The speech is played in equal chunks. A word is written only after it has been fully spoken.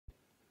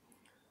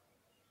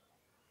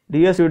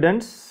Dear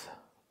students,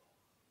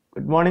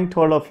 good morning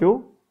to all of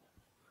you.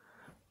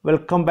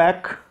 Welcome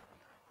back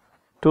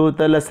to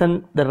the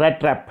lesson The Rat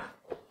Trap.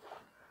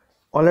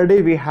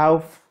 Already we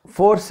have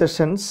 4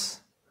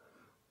 sessions.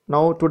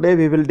 Now today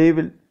we will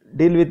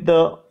deal with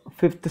the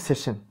 5th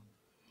session.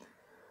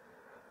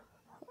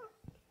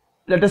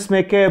 Let us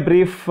make a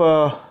brief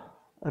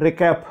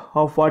recap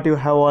of what you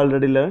have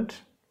already learned.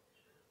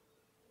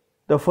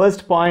 The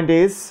first point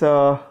is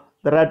the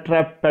rat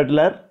trap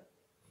peddler.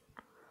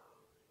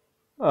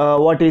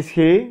 What is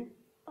he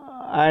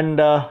and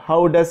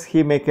how does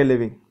he make a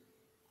living,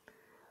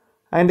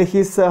 and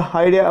his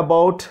idea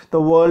about the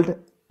world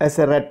as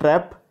a rat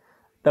trap,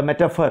 the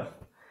metaphor,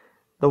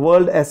 the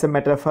world as a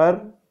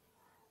metaphor,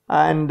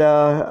 and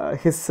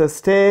his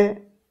stay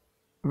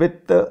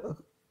with a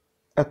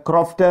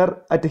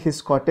crofter at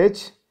his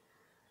cottage,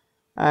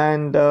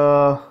 and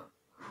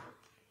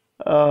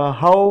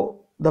how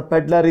the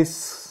peddler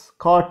is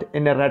caught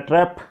in a rat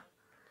trap.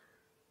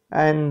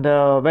 And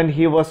when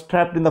he was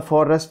trapped in the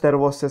forest, there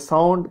was a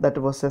sound that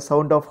was a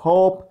sound of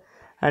hope,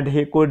 and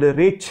he could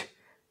reach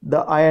the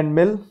iron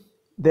mill.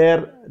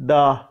 There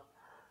the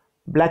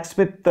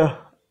blacksmith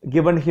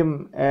given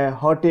him a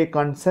hearty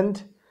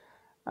consent,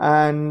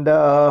 and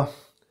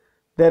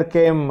there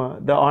came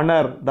the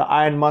honor, the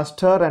iron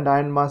master, and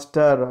iron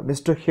master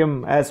mistook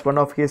him as one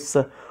of his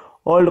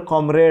old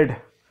comrade.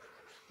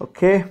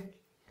 Okay,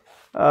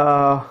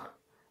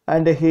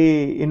 and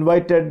he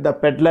invited the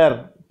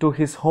peddler to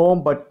his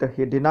home, but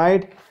he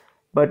denied.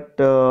 But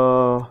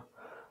the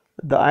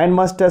iron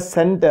master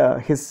sent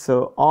his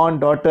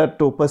own daughter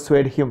to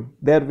persuade him.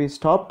 There we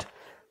stopped.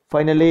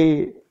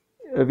 Finally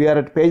we are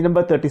at page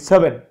number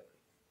 37.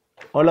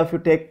 All of you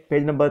take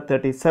page number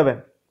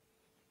 37.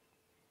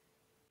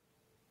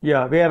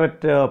 Yeah, we are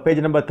at page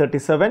number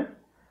 37.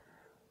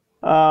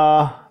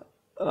 The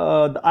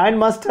iron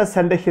master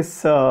sent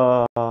his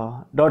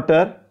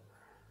daughter,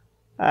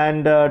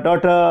 and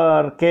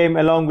daughter came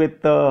along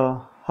with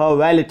her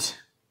valet.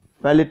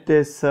 Valet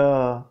is,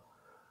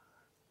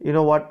 you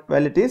know what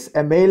valet is?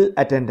 A male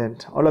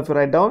attendant. All of you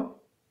write down.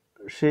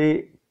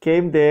 She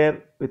came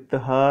there with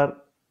her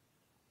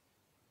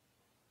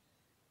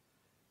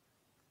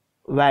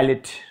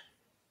valet.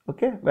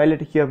 Okay,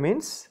 valet here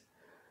means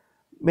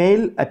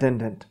male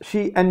attendant.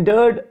 She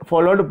entered,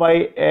 followed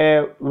by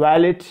a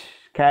valet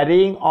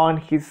carrying on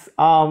his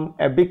arm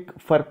a big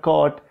fur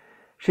coat.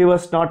 She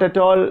was not at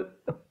all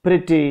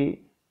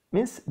pretty,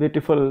 means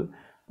beautiful,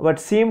 but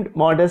seemed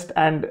modest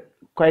and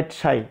quite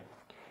shy.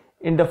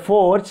 In the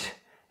forge,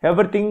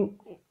 everything,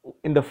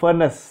 in the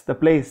furnace, the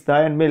place, the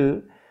iron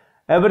mill,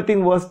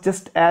 everything was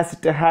just as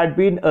it had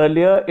been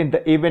earlier in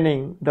the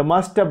evening. The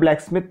master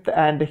blacksmith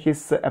and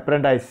his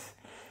apprentice.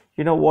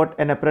 You know what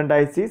an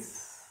apprentice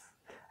is?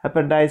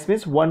 Apprentice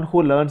means one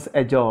who learns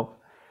a job.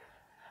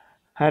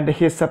 And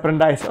his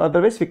apprentice,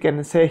 otherwise we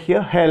can say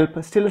here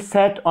help, still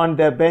sat on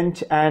their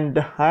bench, and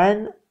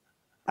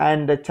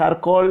the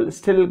charcoal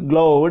still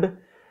glowed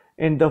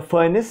in the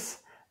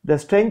furnace. The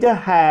stranger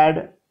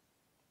had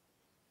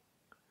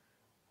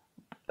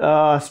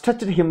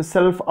stretched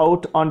himself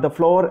out on the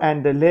floor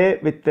and lay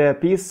with a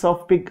piece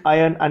of pig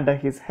iron under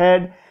his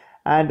head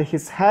and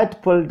his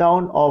hat pulled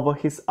down over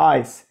his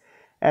eyes.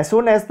 As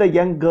soon as the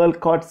young girl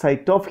caught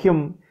sight of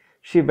him,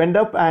 she went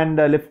up and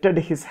lifted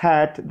his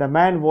hat. The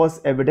man was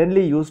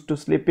evidently used to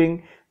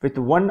sleeping with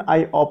one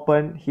eye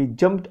open. He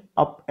jumped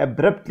up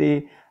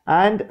abruptly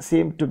and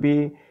seemed to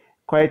be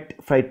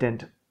quite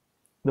frightened.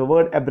 The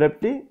word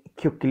abruptly,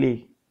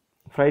 quickly,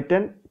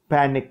 frightened,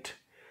 panicked.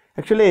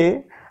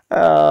 Actually,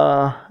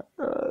 the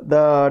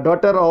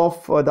daughter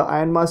of the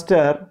iron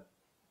master,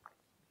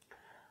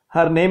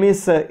 her name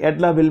is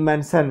Edla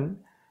Wilmanson,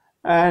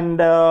 and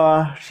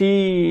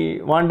she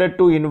wanted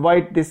to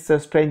invite this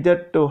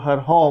stranger to her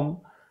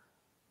home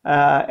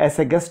as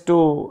a guest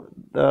to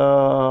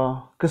the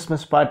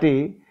Christmas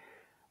party.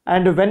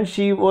 And when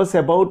she was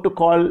about to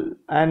call,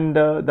 and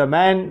the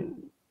man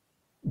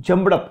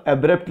jumped up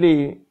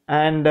abruptly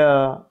and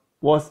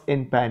was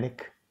in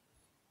panic.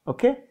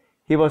 Okay,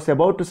 he was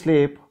about to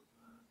sleep,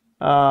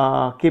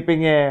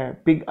 keeping a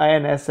pig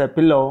iron as a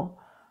pillow.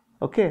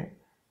 Okay,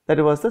 that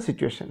was the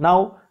situation.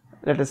 Now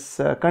let us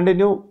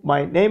continue.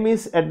 My name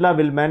is Edla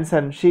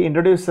Wilmanson. She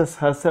introduces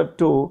herself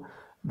to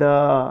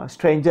the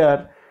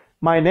stranger.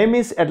 My name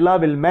is Edla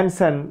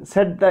Wilmanson,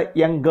 said the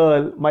young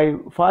girl. My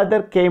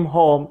father came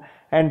home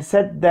and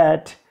said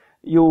that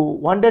you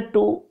wanted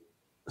to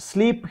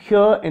sleep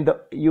here in the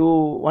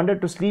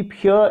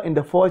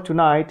forge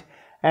tonight,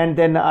 and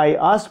then I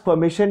asked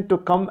permission to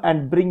come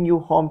and bring you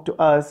home to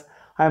us.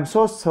 I am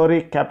so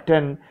sorry,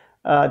 Captain,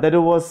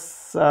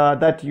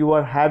 that you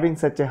are having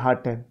such a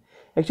hard time.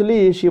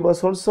 Actually, she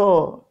was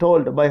also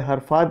told by her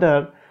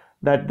father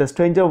that the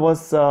stranger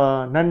was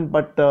none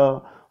but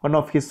one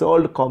of his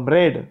old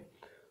comrade.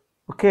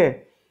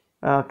 Okay,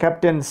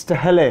 Captain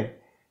Stahele,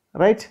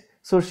 right?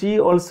 So she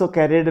also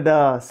carried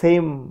the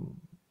same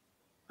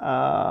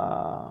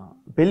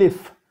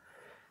belief.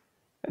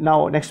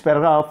 Now next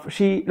paragraph.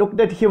 She looked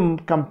at him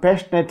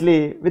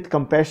compassionately, with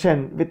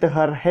compassion, with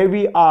her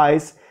heavy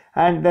eyes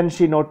And then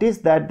she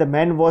noticed that the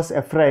man was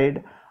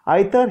afraid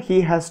either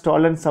he has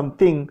stolen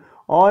something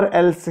or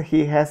else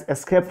he has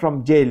escaped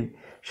from jail,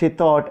 she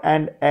thought,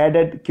 and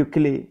added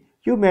quickly,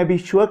 "You may be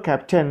sure,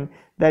 Captain,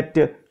 that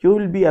you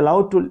will be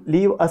allowed to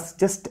leave us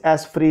just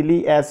as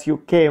freely as you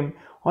came.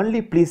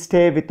 Only please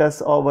stay with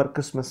us over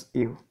Christmas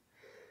Eve."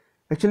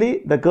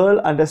 Actually, the girl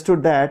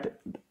understood that,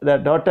 the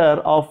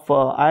daughter of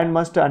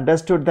Ironmaster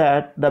understood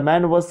that the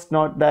man was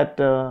not that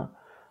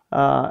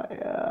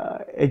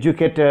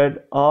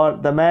educated, or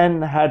the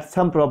man had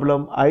some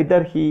problem.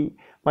 Either he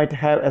might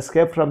have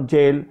escaped from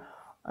jail.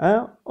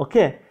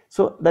 Okay,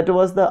 so that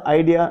was the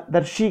idea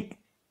that she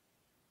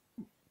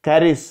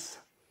carries.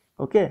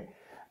 Okay,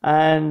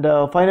 and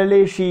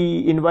finally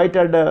she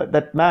invited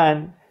that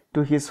man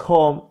to his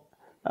home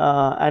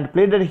and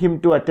pleaded him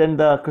to attend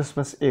the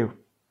Christmas Eve.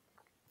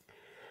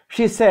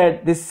 She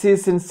said this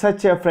is in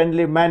such a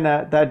friendly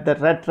manner that the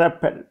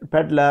rat-trap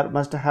peddler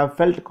must have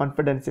felt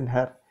confidence in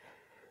her.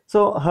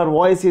 So her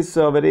voice is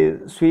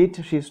very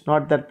sweet. She's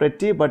not that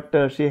pretty, but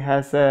she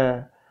has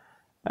a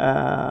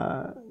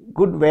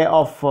good way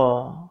of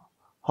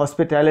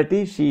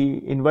hospitality.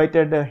 She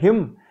invited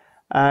him,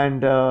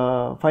 and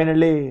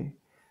finally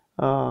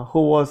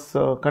who was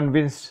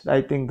convinced,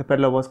 I think the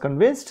peddler was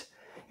convinced.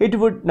 "It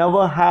would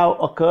never have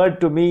occurred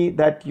to me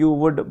that you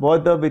would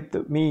bother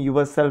with me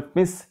yourself,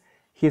 miss,"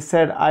 he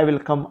said. "I will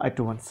come at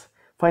once."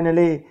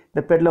 Finally,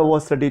 the peddler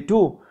was ready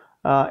to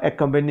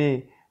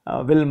accompany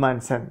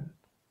Wilmanson.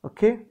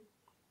 Okay,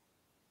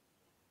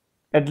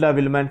 Edla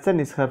Wilmanson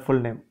is her full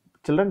name.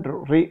 Children,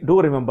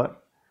 do remember.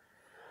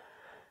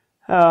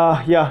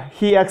 Yeah,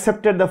 he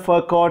accepted the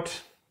fur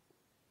coat.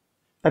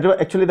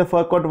 Actually, the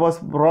fur coat was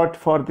brought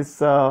for this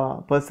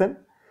person,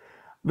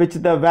 which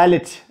the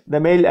valet, the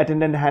male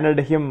attendant, handed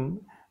him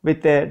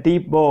with a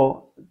deep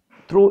bow,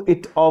 threw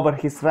it over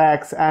his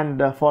racks,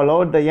 and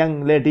followed the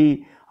young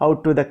lady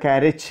out to the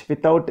carriage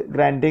without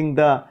granting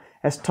the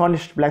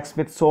astonished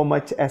blacksmith so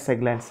much as a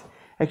glance.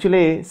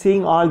 Actually,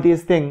 seeing all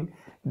these things,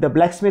 the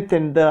blacksmith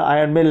in the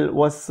iron mill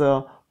was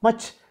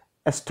much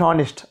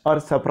astonished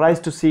or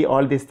surprised to see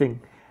all these things.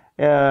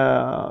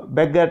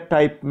 Beggar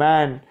type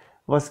man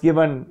was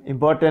given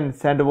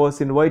importance and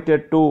was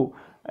invited to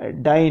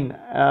dine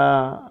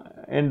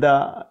in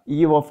the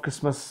eve of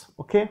Christmas.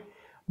 Okay,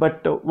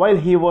 but while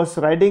he was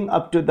riding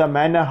up to the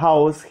manor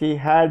house, he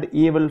had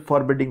evil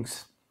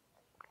forebodings.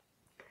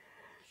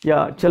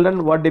 Yeah,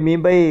 children, what do you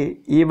mean by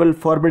evil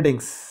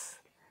forebodings?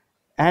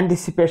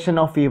 Anticipation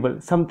of evil,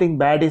 something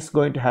bad is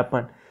going to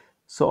happen.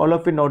 So all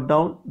of you note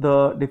down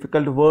the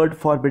difficult word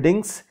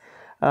forebodings.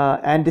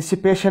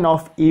 Anticipation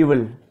of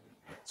evil.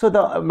 So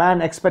the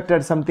man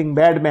expected something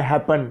bad may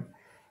happen.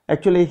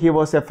 Actually, he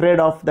was afraid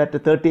of that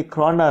 30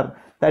 kroner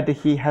that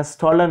he has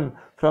stolen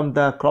from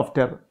the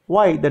crofter.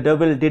 Why the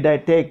devil did I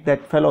take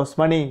that fellow's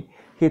money?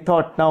 He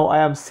thought, now I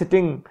am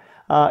sitting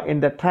in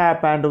the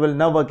trap and will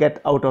never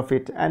get out of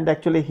it. And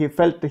actually he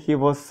felt he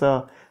was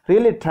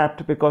really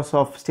trapped because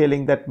of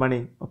stealing that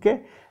money.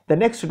 Okay, the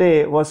next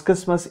day was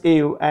Christmas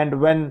Eve,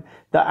 and when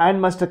the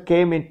ironmaster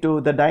came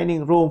into the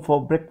dining room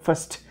for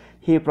breakfast,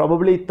 he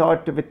probably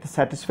thought with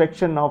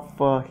satisfaction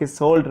of his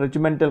old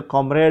regimental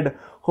comrade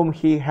whom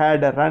he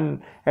had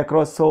run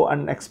across so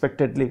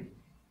unexpectedly.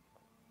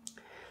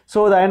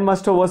 So the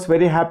ironmaster was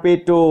very happy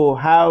to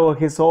have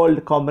his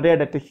old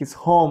comrade at his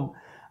home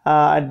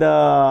at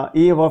the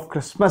eve of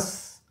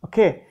Christmas.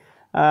 Okay,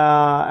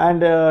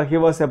 and he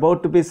was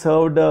about to be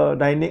served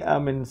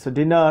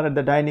dinner at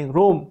the dining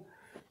room.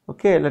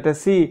 Okay, let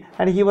us see.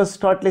 And he was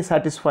totally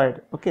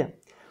satisfied. Okay,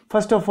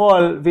 first of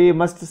all, we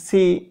must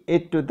see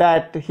it to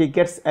that he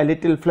gets a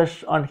little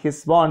flesh on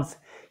his bones,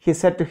 he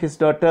said to his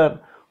daughter,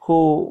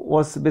 who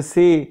was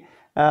busy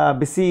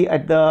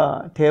at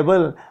the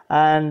table.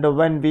 And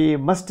when we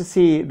must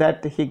see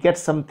that he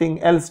gets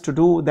something else to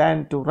do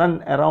than to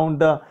run around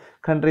the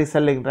country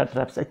selling rat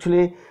traps.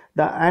 Actually,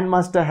 the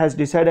ironmaster has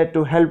decided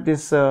to help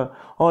this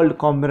old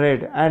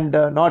comrade and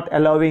not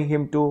allowing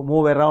him to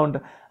move around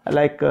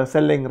like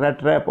selling rat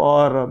trap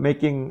or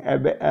making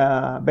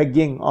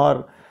begging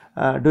or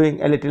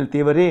doing a little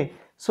thievery.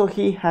 So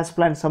he has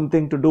planned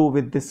something to do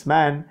with this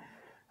man.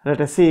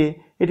 Let us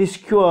see. It is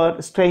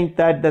sure strange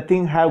that the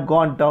thing have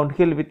gone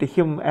downhill with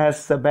him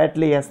as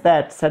badly as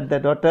that, said the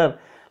daughter.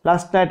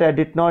 Last night I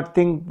did not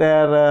think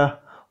there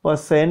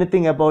was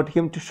anything about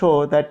him to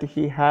show that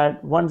he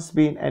had once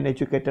been an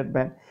educated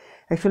man.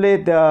 Actually,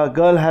 the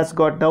girl has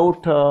got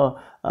doubt.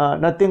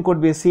 Nothing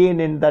could be seen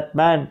in that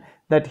man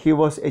that he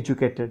was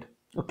educated.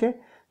 Okay,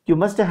 you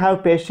must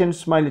have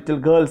patience, my little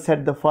girl,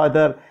 said the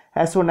father.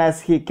 As soon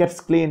as he gets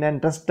clean and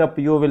dressed up,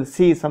 you will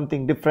see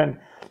something different.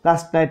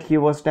 Last night he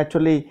was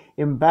naturally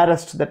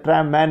embarrassed. The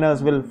tramp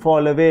manners will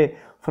fall away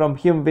from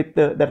him with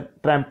the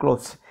tramp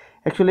clothes.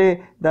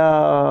 Actually, the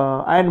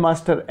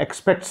ironmaster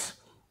expects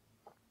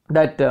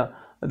that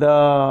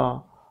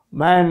the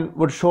man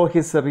would show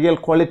his real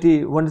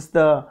quality once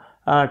the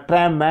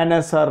tramp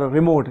manners are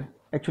removed.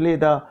 Actually,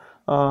 the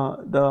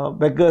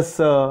beggar's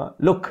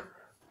look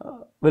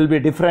will be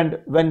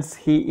different once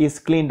he is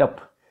cleaned up.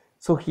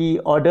 So he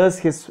orders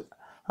his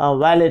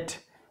valet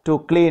to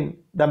clean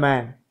the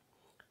man.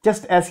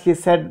 Just as he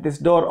said, this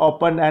door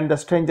opened and the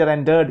stranger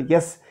entered.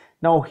 Yes,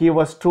 now he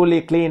was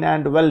truly clean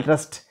and well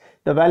dressed.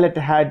 The valet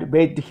had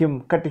bathed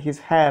him, cut his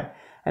hair,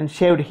 and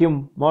shaved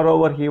him.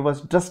 Moreover, he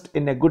was dressed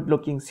in a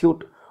good-looking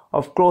suit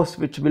of clothes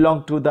which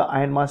belonged to the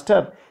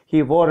ironmaster.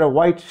 He wore a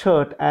white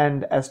shirt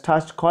and a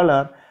starched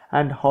collar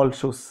and hall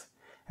shoes.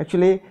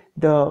 Actually,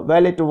 the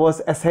valet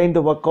was assigned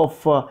the work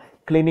of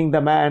cleaning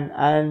the man,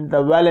 and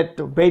the valet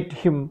bathed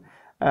him,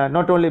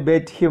 not only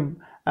bathed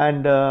him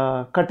and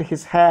cut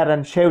his hair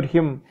and shaved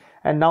him,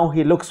 and now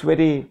he looks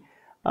very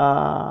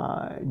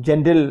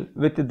gentle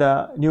with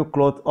the new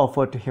cloth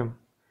offered to him.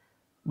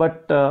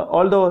 But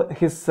although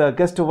his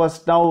guest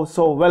was now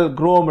so well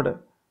groomed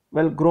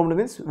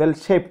means well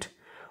shaped,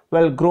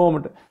 well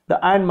groomed,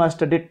 the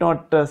ironmaster did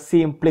not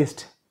seem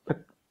pleased.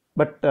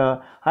 But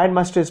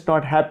ironmaster is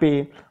not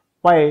happy.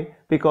 Why?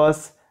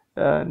 Because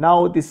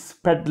now this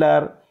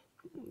peddler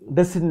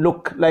doesn't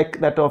look like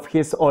that of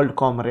his old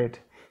comrade.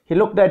 He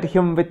looked at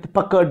him with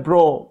puckered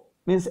brow,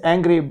 means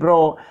angry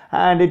brow,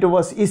 and it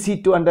was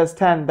easy to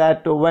understand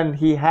that when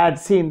he had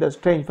seen the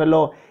strange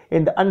fellow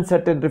in the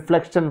uncertain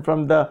reflection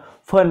from the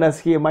furnace,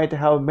 he might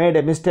have made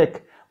a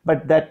mistake,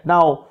 but that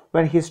now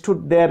when he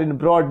stood there in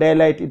broad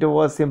daylight, it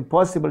was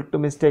impossible to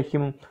mistake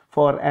him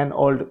for an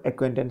old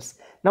acquaintance.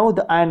 Now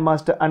the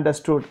ironmaster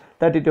understood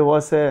that it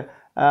was a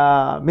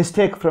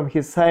mistake from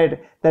his side,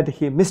 that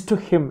he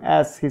mistook him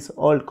as his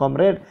old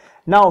comrade.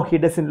 Now he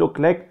doesn't look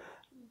like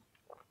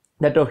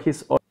that of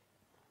his old.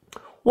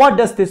 What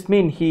does this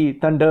mean? He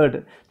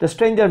thundered. The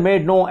stranger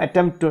made no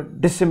attempt to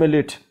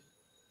dissimulate.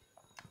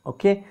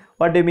 Okay,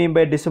 what do you mean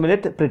by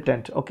dissimulate?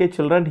 Pretend. Okay,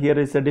 children, here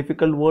is a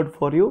difficult word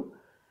for you.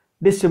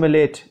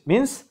 Dissimulate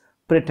means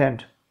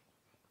pretend.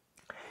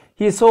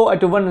 He saw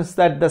at once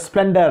that the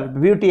splendor,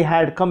 beauty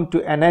had come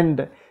to an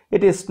end.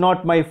 It is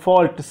not my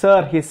fault,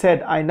 sir, he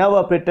said. I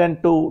never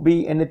pretend to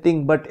be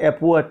anything but a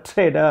poor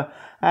trader,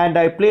 and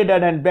I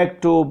pleaded and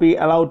begged to be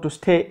allowed to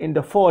stay in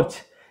the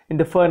forge, in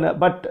the furnace,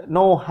 but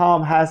no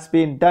harm has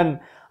been done.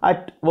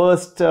 At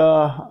worst,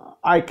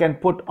 I can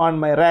put on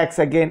my rags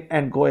again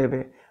and go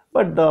away.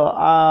 But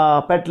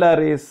the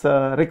peddler is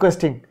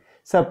requesting,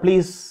 sir,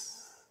 please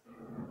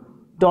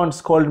don't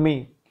scold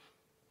me.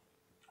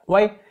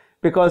 Why?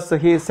 Because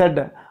he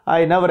said,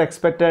 I never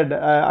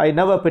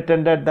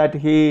pretended that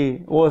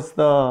he was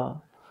the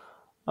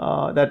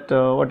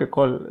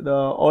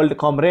the old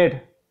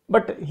comrade,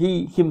 but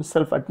he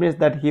himself admits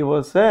that he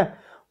was a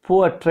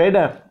poor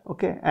trader,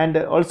 okay, and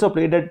also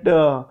pleaded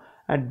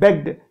and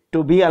begged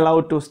to be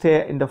allowed to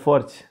stay in the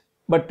forge.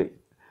 But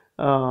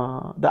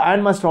the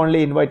ironmaster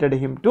only invited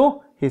him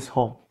to his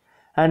home,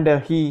 and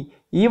he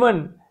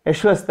even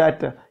assures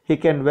that he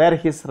can wear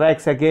his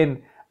rags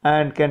again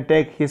and can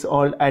take his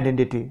old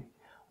identity.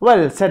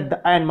 Well, said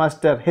the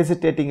ironmaster,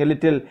 hesitating a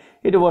little,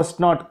 it was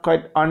not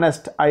quite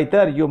honest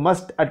either, you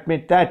must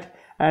admit that,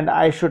 and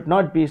I should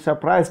not be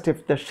surprised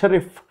if the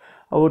sheriff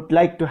would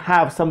like to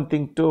have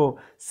something to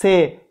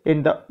say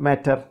in the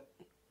matter.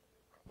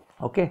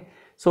 Okay,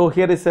 so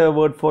here is a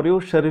word for you.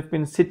 Sheriff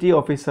means city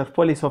officer,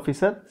 police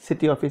officer,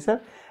 city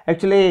officer.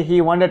 Actually, he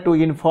wanted to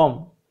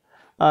inform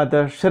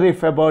the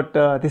sheriff about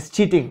this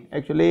cheating.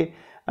 Actually,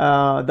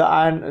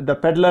 the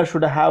peddler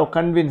should have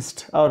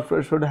convinced or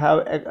should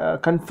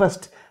have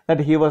confessed that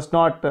he was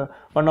not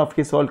one of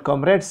his old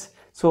comrades.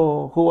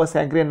 So who was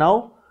angry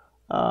now?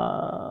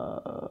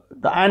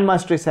 The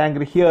ironmaster is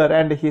angry here,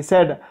 and he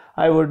said,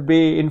 I would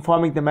be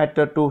informing the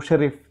matter to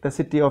sheriff, the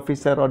city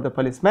officer or the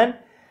policeman.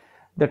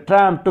 The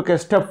tramp took a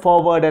step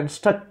forward and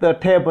struck the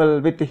table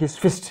with his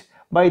fist.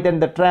 By then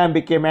the tramp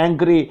became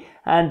angry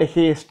and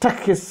he struck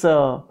his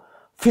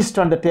fist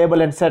on the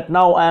table and said,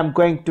 now I am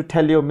going to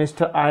tell you,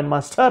 Mr.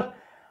 Ironmaster,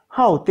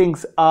 how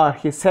things are,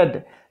 he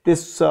said.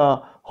 This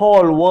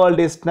whole world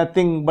is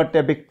nothing but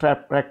a big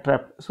rat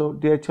trap. So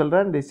dear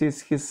children, this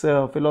is his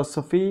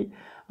philosophy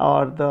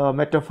or the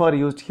metaphor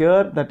used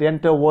here, that the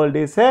entire world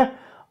is a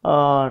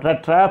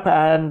rat trap,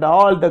 and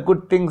all the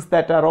good things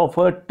that are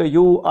offered to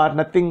you are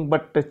nothing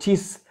but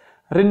cheese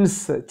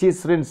rinse,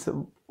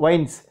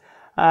 wines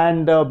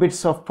and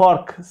bits of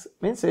pork.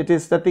 Means it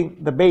is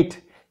nothing.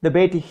 The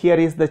bait here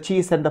is the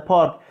cheese and the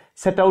pork,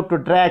 set out to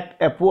drag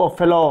a poor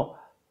fellow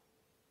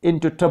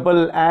into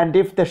trouble. And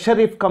if the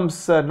sheriff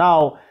comes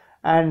now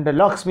and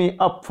locks me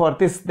up for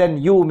this,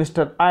 then you,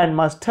 Mr.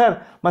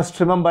 Ironmaster, must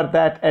remember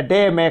that a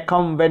day may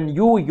come when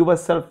you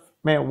yourself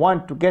may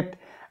want to get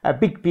a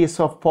big piece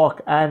of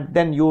pork, and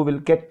then you will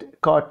get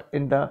caught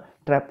in the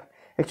trap.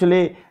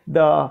 Actually,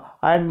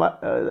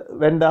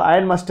 when the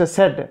ironmaster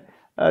said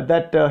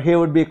that he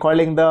would be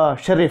calling the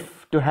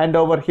sheriff to hand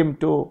over him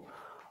to,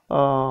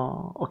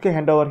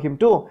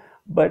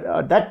 but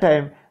at that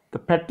time the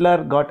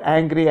peddler got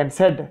angry and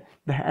said,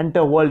 the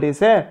entire world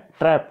is a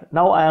trap.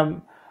 Now I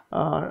am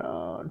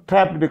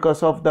trapped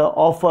because of the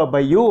offer by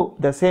you.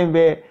 The same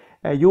way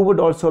you would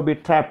also be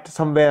trapped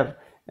somewhere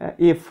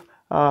if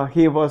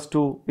he was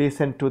to be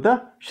sent to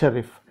the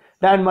sheriff.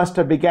 The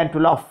ironmaster began to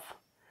laugh.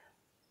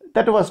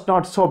 That was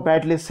not so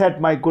badly said,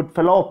 my good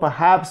fellow.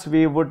 Perhaps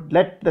we would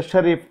let the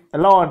sheriff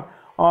alone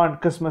on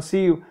Christmas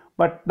Eve,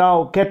 but now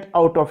get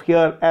out of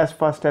here as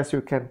fast as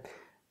you can.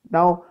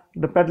 Now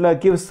the peddler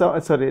gives the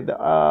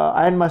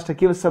ironmaster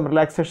gives some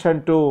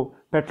relaxation to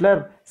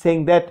peddler,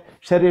 saying that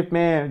sheriff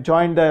may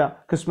join the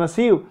Christmas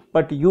Eve,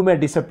 but you may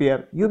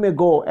disappear. You may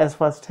go as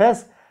fast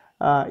as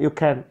you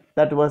can.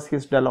 That was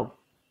his dialogue.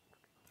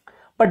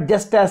 But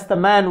just as the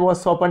man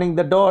was opening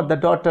the door, the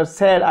daughter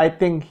said, I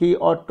think he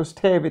ought to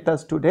stay with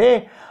us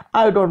today.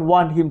 I don't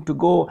want him to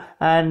go.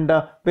 And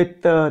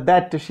with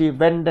that, she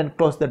went and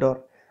closed the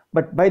door.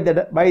 But by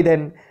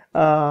then,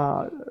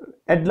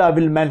 Edla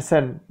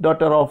Wilmanson,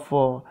 daughter of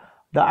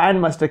the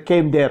ironmaster,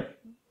 came there.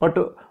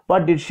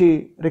 What did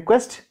she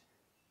request?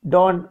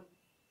 Don't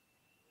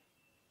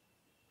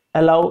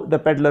allow the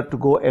peddler to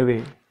go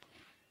away.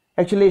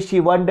 Actually, she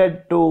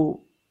wanted to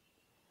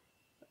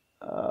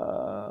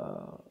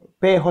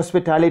pay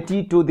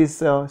hospitality to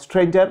this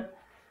stranger,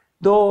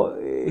 though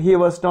he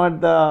was not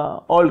the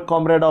old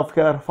comrade of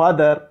her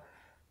father.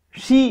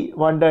 She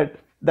wanted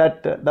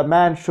that the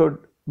man should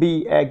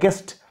be a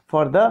guest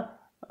for the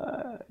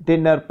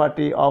dinner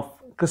party of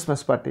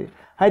Christmas party.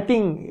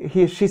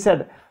 She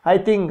said, I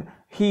think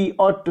he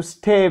ought to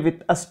stay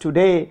with us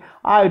today.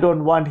 I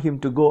don't want him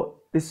to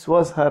go. This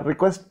was her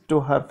request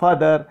to her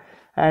father.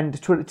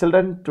 And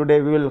children,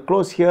 today we will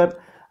close here.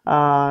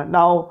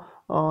 Now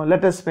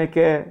let us make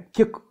a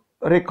quick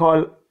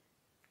recall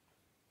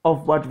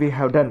of what we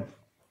have done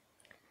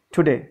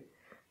today.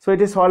 So it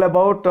is all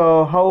about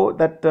how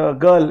that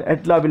girl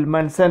Edla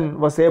Wilmanson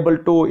was able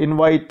to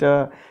invite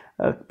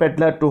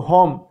peddler to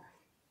home,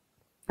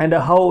 and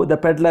how the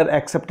peddler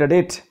accepted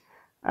it.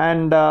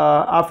 And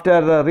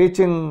after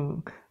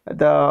reaching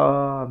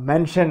the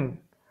mansion,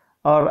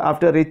 or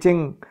after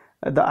reaching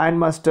the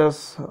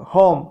ironmaster's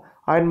home,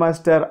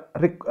 ironmaster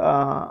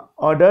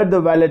ordered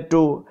the valet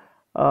to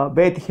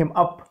bathe him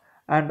up,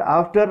 and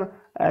after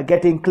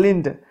getting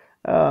cleaned,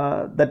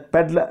 the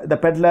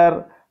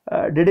peddler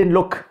didn't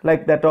look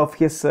like that of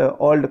his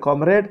old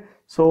comrade.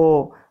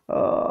 So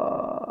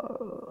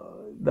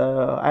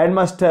the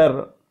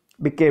ironmaster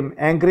became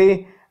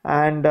angry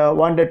and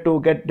wanted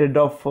to get rid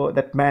of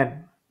that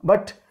man.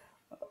 But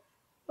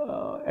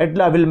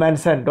Edla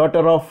Wilmanson,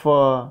 daughter of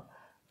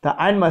the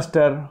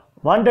ironmaster,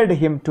 wanted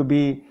him to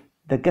be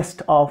the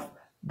guest of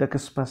the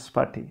Christmas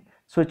party.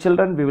 So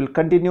children, we will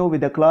continue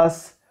with the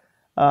class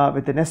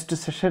with the next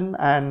session,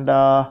 and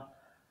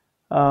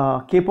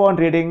keep on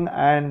reading,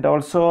 and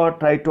also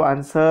try to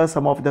answer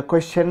some of the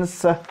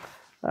questions.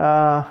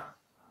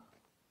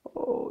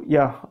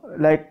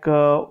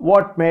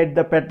 What made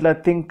the peddler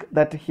think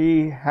that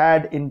he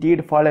had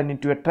indeed fallen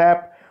into a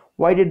trap?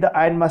 Why did the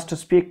ironmaster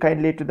speak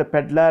kindly to the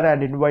peddler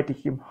and invite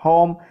him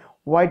home?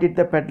 Why did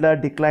the peddler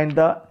decline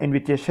the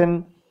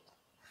invitation?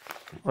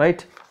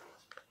 Right?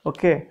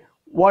 Okay.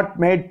 What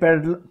made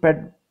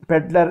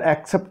peddler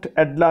accept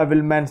Edla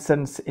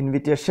Wilmanson's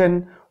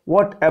invitation?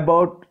 What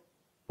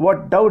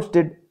doubts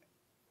did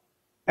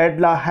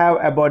Edla have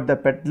about the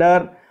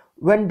peddler?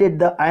 When did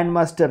the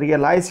ironmaster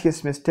realize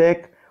his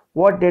mistake?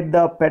 What did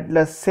the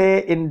peddler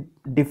say in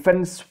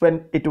defense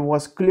when it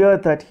was clear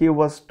that he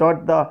was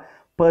not the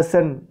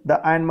person the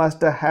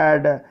ironmaster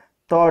had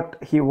thought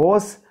he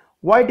was?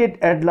 Why did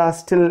Edla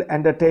still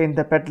entertain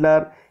the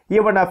peddler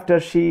even after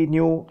she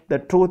knew the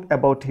truth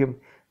about him?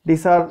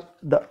 These are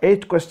the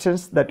 8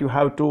 questions that you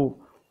have to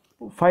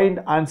find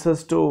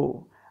answers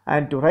to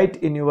and to write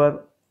in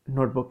your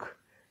notebook.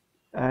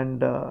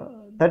 And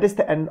that is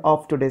the end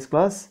of today's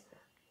class.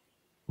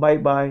 Bye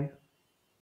bye.